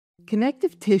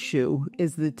Connective tissue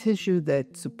is the tissue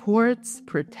that supports,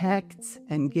 protects,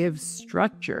 and gives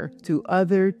structure to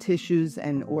other tissues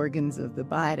and organs of the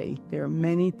body. There are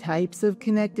many types of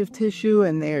connective tissue,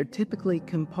 and they are typically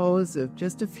composed of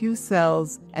just a few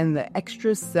cells and the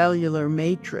extracellular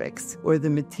matrix, or the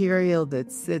material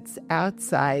that sits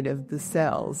outside of the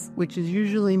cells, which is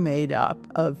usually made up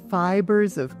of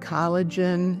fibers of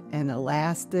collagen and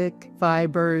elastic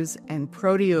fibers and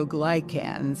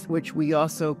proteoglycans, which we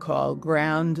also call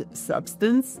ground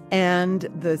substance. And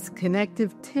this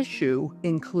connective tissue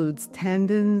includes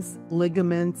tendons,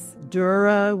 ligaments,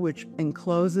 dura, which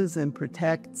encloses and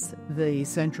protects the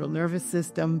central nervous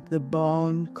system, the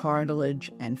bone,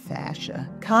 cartilage, and fascia.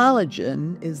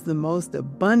 Collagen is the most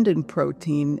abundant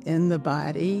protein in the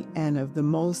body and of the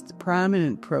most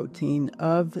prominent protein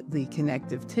of the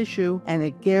connective tissue, and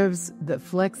it gives the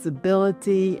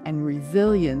flexibility and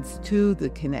resilience to the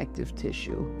connective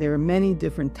tissue. There are many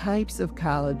different types of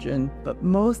collagen, but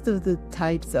most of the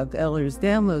types of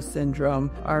Ehlers-Danlos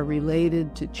syndrome are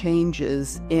related to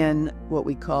changes in what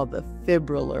we call the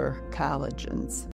fibrillar collagens.